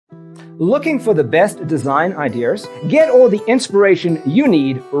Looking for the best design ideas? Get all the inspiration you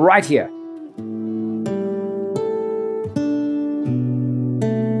need right here.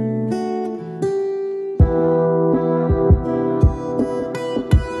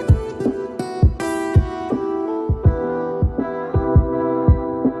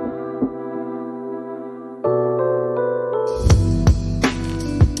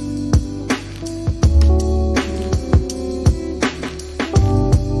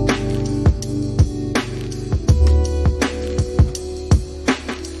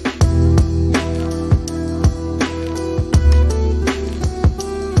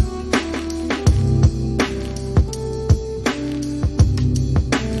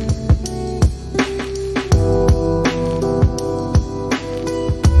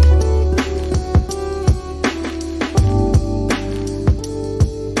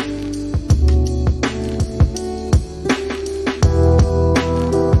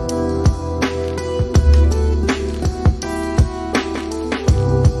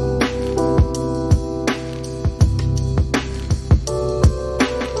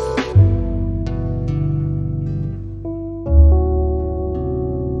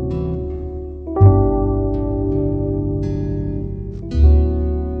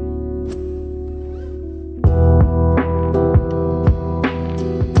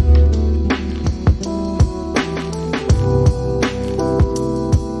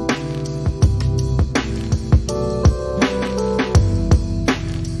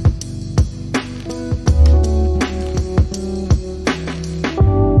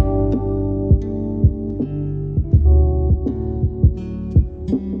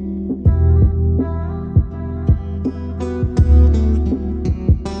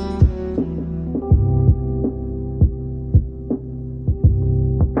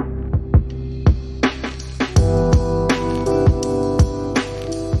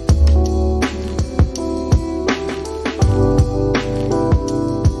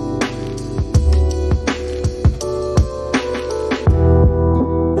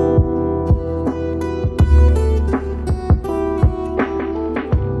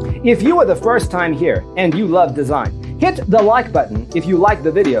 If you are the first time here and you love design, hit the like button if you like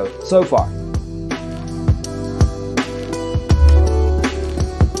the video so far.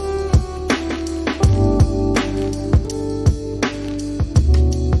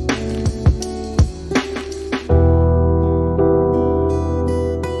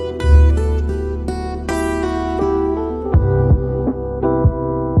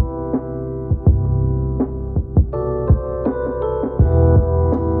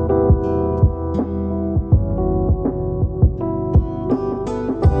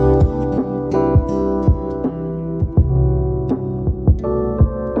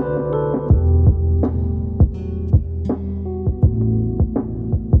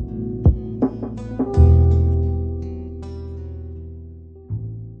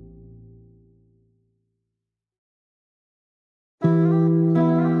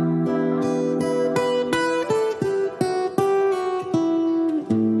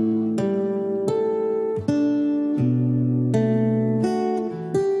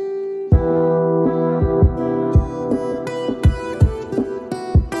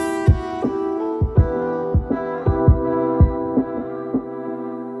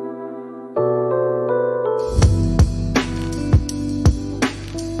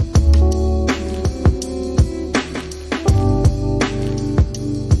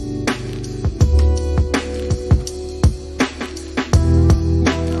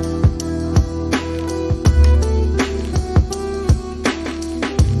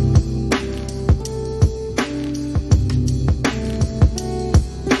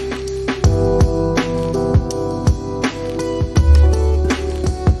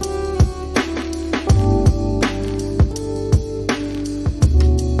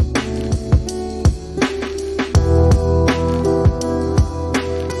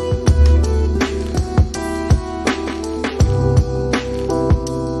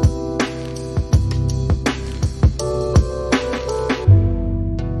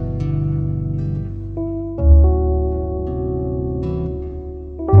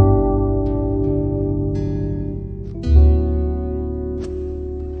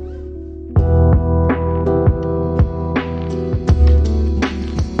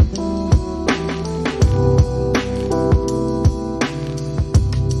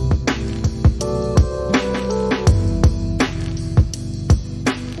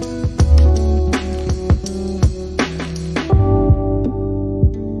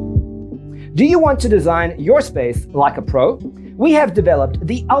 Do you want to design your space like a pro? We have developed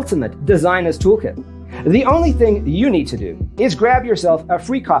the ultimate designer's toolkit. The only thing you need to do is grab yourself a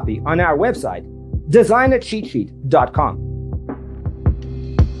free copy on our website, designercheatsheet.com.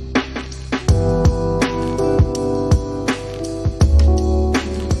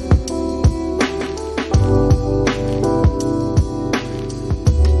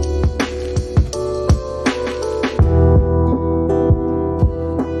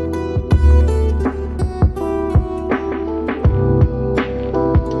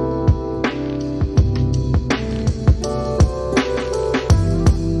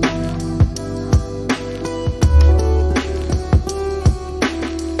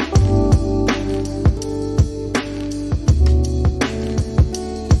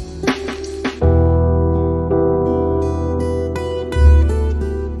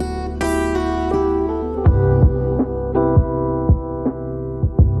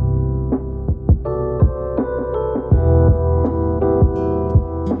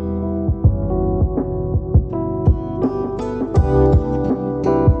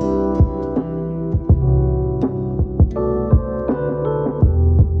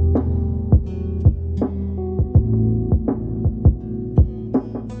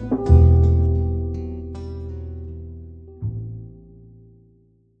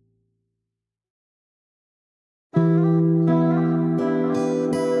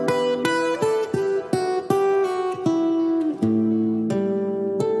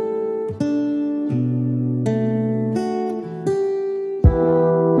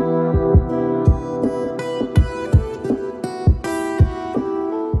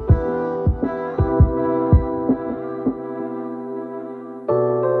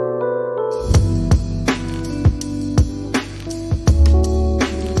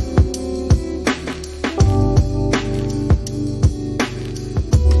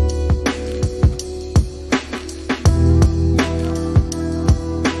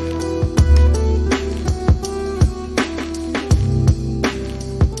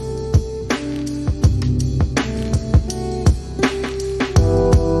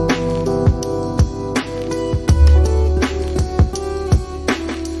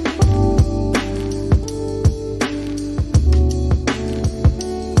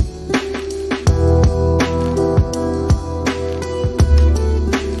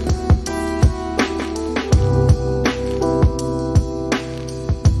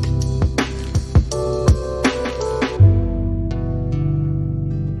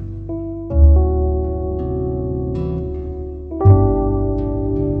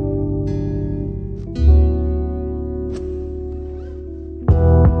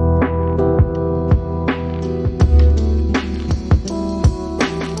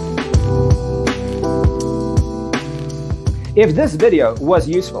 If this video was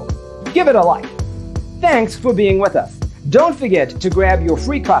useful, give it a like. Thanks for being with us. Don't forget to grab your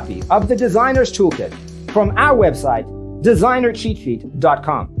free copy of the Designer's Toolkit from our website,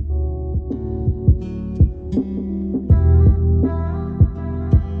 designercheatsheet.com.